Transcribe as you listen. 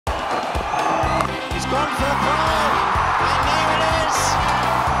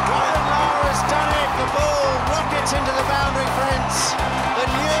into the boundary fence. The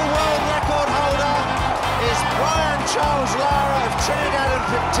new world record holder is Brian Lara of Trinidad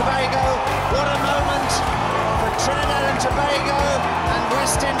and Tobago. What a moment for Trinidad and Tobago and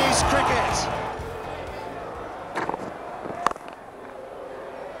West Indies cricket.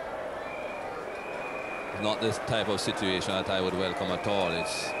 Not this type of situation that I would welcome at all.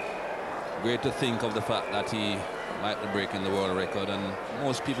 It's great to think of the fact that he might be breaking the world record, and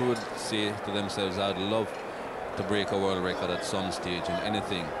most people would say to themselves, I'd love to break a world record at some stage in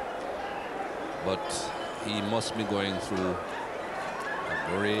anything, but he must be going through a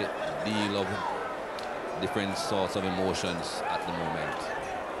great deal of different sorts of emotions at the moment.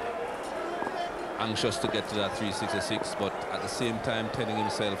 Anxious to get to that 366, but at the same time telling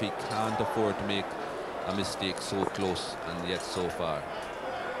himself he can't afford to make a mistake so close and yet so far.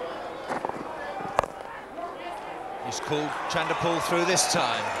 He's called Chanderpaul through this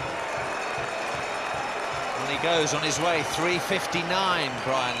time. And he goes on his way, 359,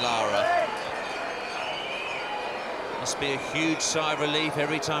 Brian Lara. Must be a huge sigh of relief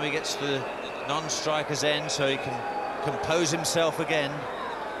every time he gets to the non-striker's end, so he can compose himself again.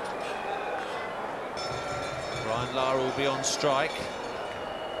 Brian Lara will be on strike.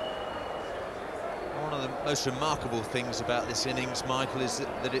 One of the most remarkable things about this innings, Michael, is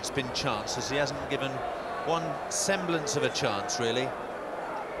that it's been chances. He hasn't given one semblance of a chance, really.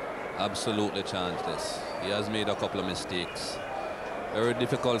 Absolutely chanceless. He has made a couple of mistakes. Very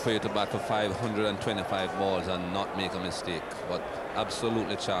difficult for you to bat for 525 balls and not make a mistake, but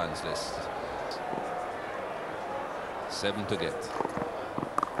absolutely chanceless. 7 to get.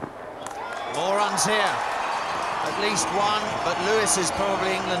 More runs here. At least one, but Lewis is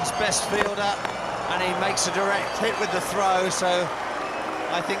probably England's best fielder, and he makes a direct hit with the throw, so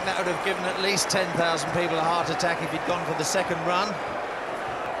I think that would have given at least 10,000 people a heart attack if he'd gone for the second run.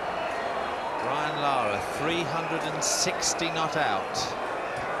 Brian Lara, 360 not out.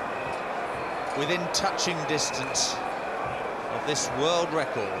 Within touching distance of this world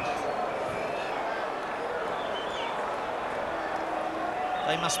record.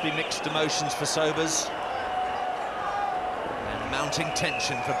 They must be mixed emotions for Sobers. And mounting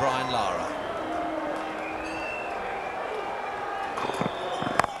tension for Brian Lara.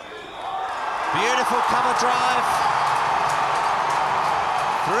 Beautiful cover drive.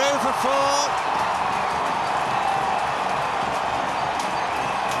 Through for 4.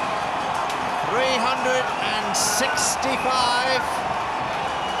 .365.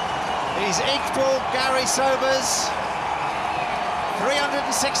 He's equal Gary Sobers.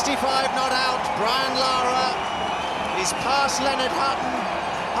 365 not out. Brian Lara. He's past Leonard Hutton.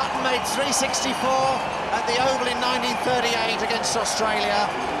 Hutton made 364 at the Oval in 1938 against Australia.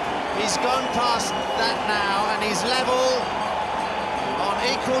 He's gone past that now, and he's level on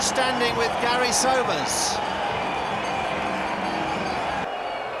equal standing with Gary Sobers.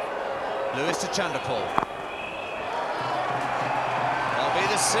 Lewis to Chanderpaul. That'll be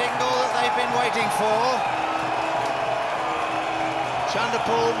the single that they've been waiting for.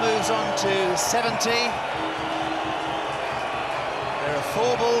 Chanderpaul moves on to 70. There are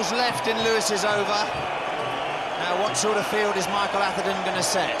 4 balls left in Lewis's over. Now, what sort of field is Michael Atherton going to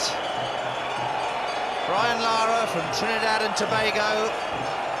set? Brian Lara from Trinidad and Tobago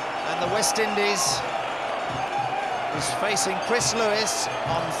and the West Indies is facing Chris Lewis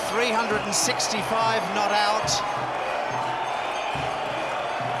on 365 not out.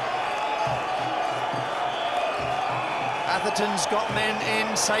 Atherton's got men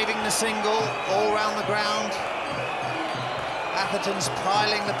in, saving the single all round the ground. Atherton's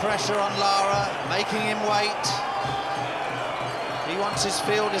piling the pressure on Lara, making him wait. He wants his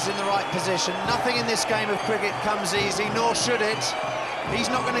fielders in the right position. Nothing in this game of cricket comes easy, nor should it. He's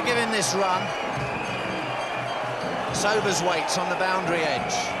not going to give him this run. Sobers waits on the boundary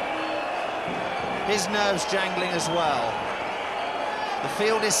edge. His nerves jangling as well. The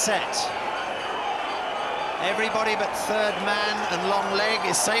field is set. Everybody but third man and long leg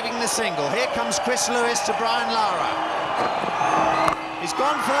is saving the single. Here comes Chris Lewis to Brian Lara. He's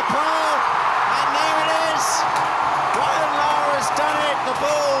gone for the pole, and there it is. Brian Lara has done it. The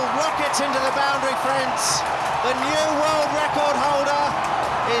ball rockets into the boundary fence. The new world record holder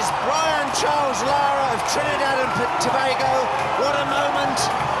is Brian Lara of Trinidad and Tobago. What a moment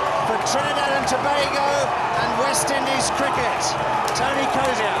for Trinidad and Tobago and West Indies cricket. Tony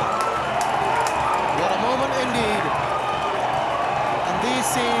Cozier. What a moment indeed. And these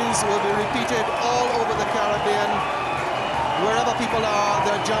scenes will be repeated all over the Caribbean. Wherever people are,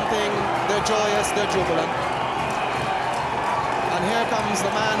 they're jumping, they're joyous, they're jubilant. And here comes the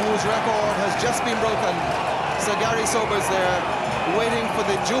man whose record has just been broken. Sir Gary Sobers there, waiting for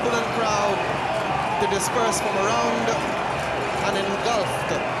the jubilant crowd to disperse from around and engulfed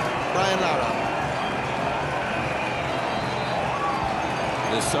Brian Lara.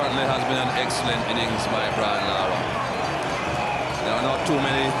 This certainly has been an excellent innings by Brian Lara. There are not too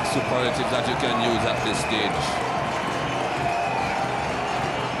many superlatives that you can use at this stage.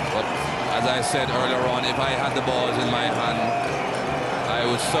 But as I said earlier on, if I had the balls in my hand, I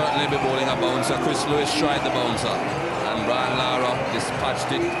would certainly be bowling a bouncer. Chris Lewis tried the bouncer, and Brian Lara dispatched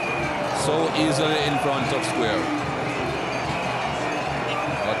it so easily in front of square.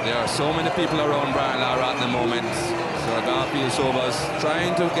 But there are so many people around Brian Lara at the moment. Sir Garfield Sobers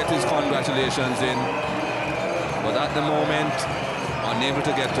trying to get his congratulations in, but at the moment, unable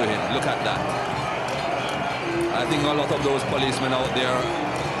to get to him. Look at that. I think a lot of those policemen out there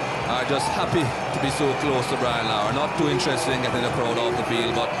are just happy to be so close to Brian Lara. Not too interested in getting the crowd off the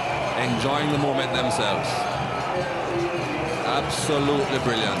field, but enjoying the moment themselves. Absolutely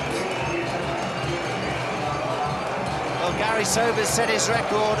brilliant. Well, Gary Sobers set his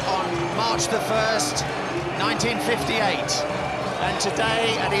record on March the 1st, 1958. And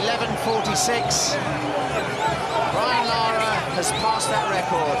today at 11:46, Brian Lara has passed that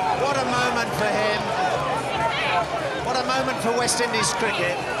record. What a moment for him. What a moment for West Indies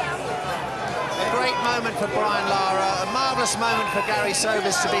cricket. A great moment for Brian Lara. A marvellous moment for Gary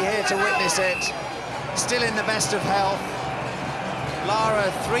Sobers to be here to witness it. Still in the best of health.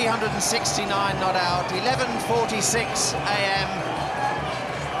 Lara 369 not out, 11:46 a.m.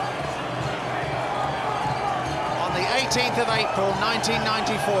 on the 18th of April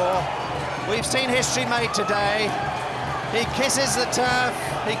 1994. We've seen history made today. He kisses the turf,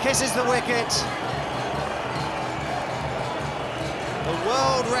 he kisses the wicket. The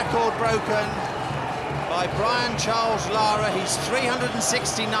world record broken by Brian Charles Lara. He's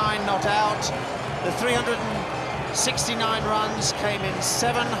 369 not out. The 369 runs came in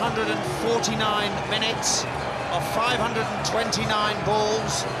 749 minutes of 529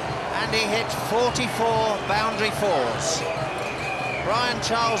 balls, and he hit 44 boundary fours. Brian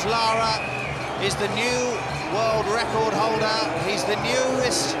Charles Lara is the new world record holder. He's the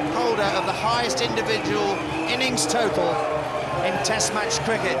newest holder of the highest individual innings total in Test match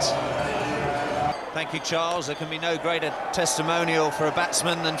cricket. Thank you, Charles. There can be no greater testimonial for a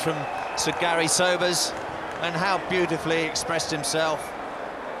batsman than from Sir Gary Sobers, and how beautifully he expressed himself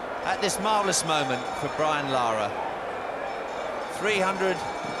at this marvellous moment for Brian Lara.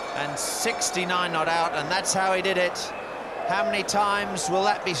 369 not out, and that's how he did it. How many times will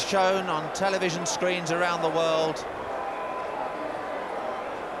that be shown on television screens around the world?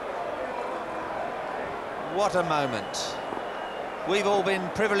 What a moment. We've all been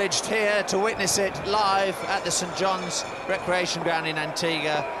privileged here to witness it live at the St John's Recreation Ground in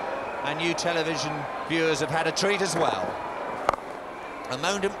Antigua, and you television viewers have had a treat as well. A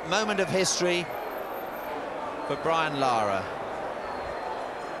moment of history for Brian Lara.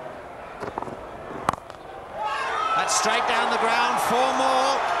 That's straight down the ground, 4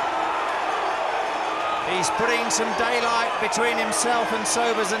 more. He's putting some daylight between himself and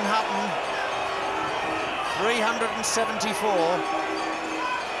Sobers and Hutton. 374.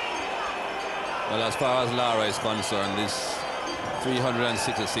 Well, as far as Lara is concerned, this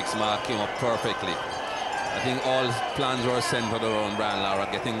 366 mark came up perfectly. I think all plans were centered around Brian Lara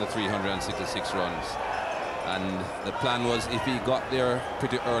getting the 366 runs. And the plan was, if he got there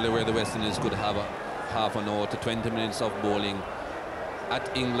pretty early where the West Indies could have a half an hour to 20 minutes of bowling at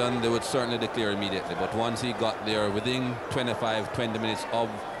England, they would certainly declare immediately. But once he got there within 25-20 minutes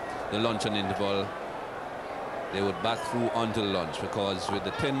of the luncheon interval, they would back through until lunch, because with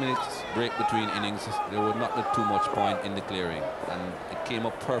the 10 minutes break between innings, there would not be too much point in declaring. And it came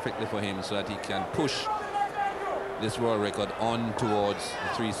up perfectly for him so that he can push this world record on towards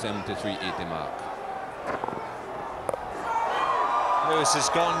the 370-380 mark. Lewis has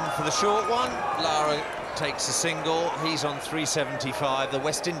gone for the short one. Lara takes a single. He's on 375. The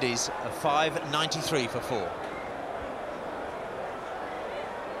West Indies are 593 for 4.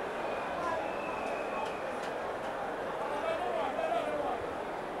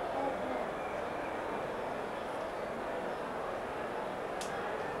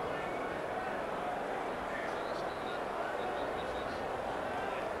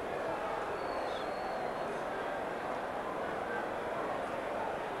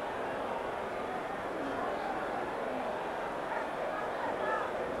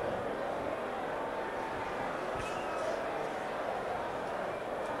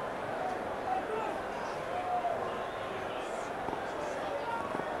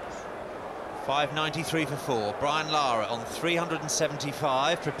 .593 for 4. Brian Lara on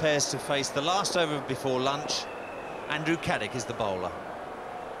 375 prepares to face the last over before lunch. Andrew Caddick is the bowler.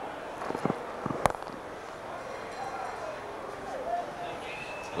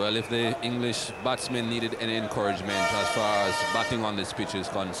 Well, if the English batsmen needed any encouragement as far as batting on this pitch is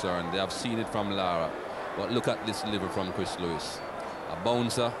concerned, they have seen it from Lara. But look at this delivery from Chris Lewis. A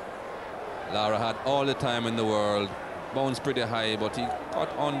bouncer. Lara had all the time in the world. Bounced pretty high, but he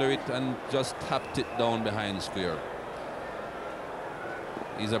got under it and just tapped it down behind square.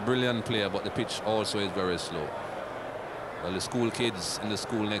 He's a brilliant player, but the pitch also is very slow. Well, the school kids in the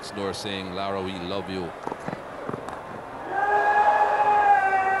school next door saying, Lara, we love you.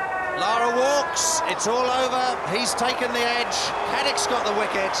 Lara walks, it's all over, he's taken the edge, Caddick's got the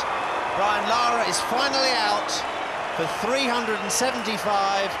wicket. Brian Lara is finally out for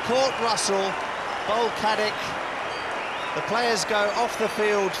 375, caught Russell, bowled Caddick. The players go off the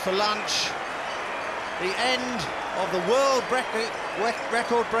field for lunch. The end of the world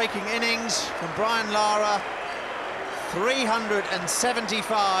record-breaking innings from Brian Lara.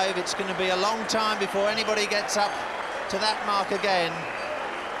 375. It's going to be a long time before anybody gets up to that mark again.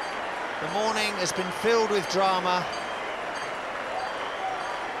 The morning has been filled with drama.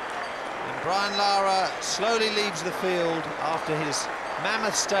 And Brian Lara slowly leaves the field after his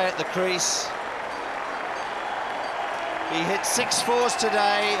mammoth stay at the crease. He hit 6 fours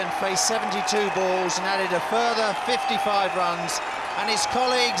today and faced 72 balls and added a further 55 runs. And his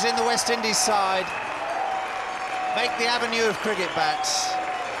colleagues in the West Indies side make the avenue of cricket bats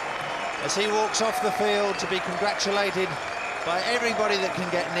as he walks off the field to be congratulated by everybody that can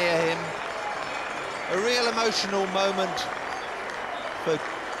get near him. A real emotional moment for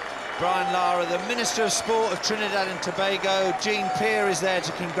Brian Lara. The Minister of Sport of Trinidad and Tobago, Jean Peer, is there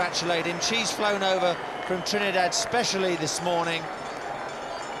to congratulate him. She's flown over from Trinidad specially this morning.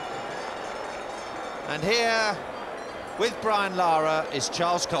 And here with Brian Lara is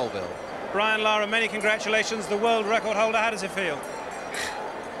Charles Colville. Brian Lara, many congratulations, the world record holder. How does it feel?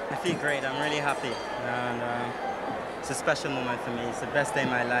 I feel great. I'm really happy, and it's a special moment for me. It's the best day of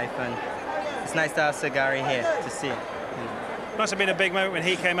my life, and it's nice to have Sir Gary here to see it. Must have been a big moment when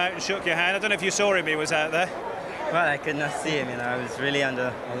he came out and shook your hand. I don't know if you saw him, he was out there. Well, I could not see him, you know. I was really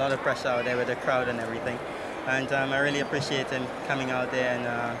under a lot of pressure out there with the crowd and everything, and I really appreciate him coming out there and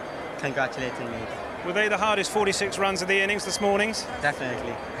congratulating me. Were they the hardest 46 runs of the innings this morning?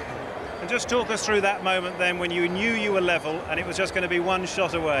 Definitely. And just talk us through that moment then when you knew you were level and it was just going to be one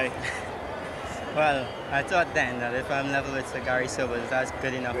shot away. Well, I thought then that if I'm level with Sir Gary Sobers, that's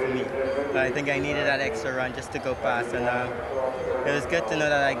good enough for me. But I think I needed that extra run just to go past, and it was good to know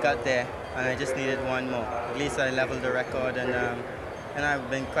that I got there, and I just needed one more. At least I leveled the record, and I've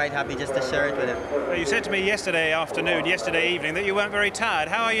been quite happy just to share it with him. Well, you said to me yesterday evening, that you weren't very tired.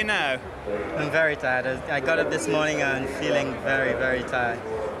 How are you now? I'm very tired. I got up this morning and feeling very, very tired.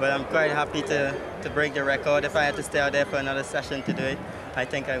 But I'm quite happy to break the record. If I had to stay out there for another session to do it, I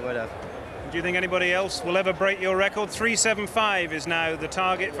think I would have. Do you think anybody else will ever break your record? 375 is now the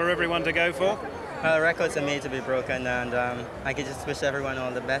target for everyone to go for. Well, records are made to be broken, and I could just wish everyone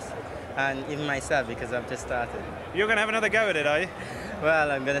all the best, and even myself, because I've just started. You're going to have another go at it, are you? Well,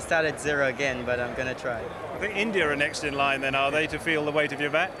 I'm going to start at 0 again, but I'm going to try. I think India are next in line then, are they, to feel the weight of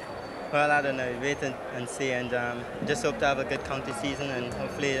your bat? Well, I don't know. Wait and see, and just hope to have a good county season and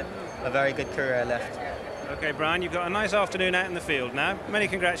hopefully a very good career left. OK, Brian, you've got a nice afternoon out in the field now. Many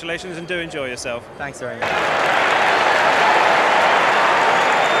congratulations and do enjoy yourself. Thanks very much.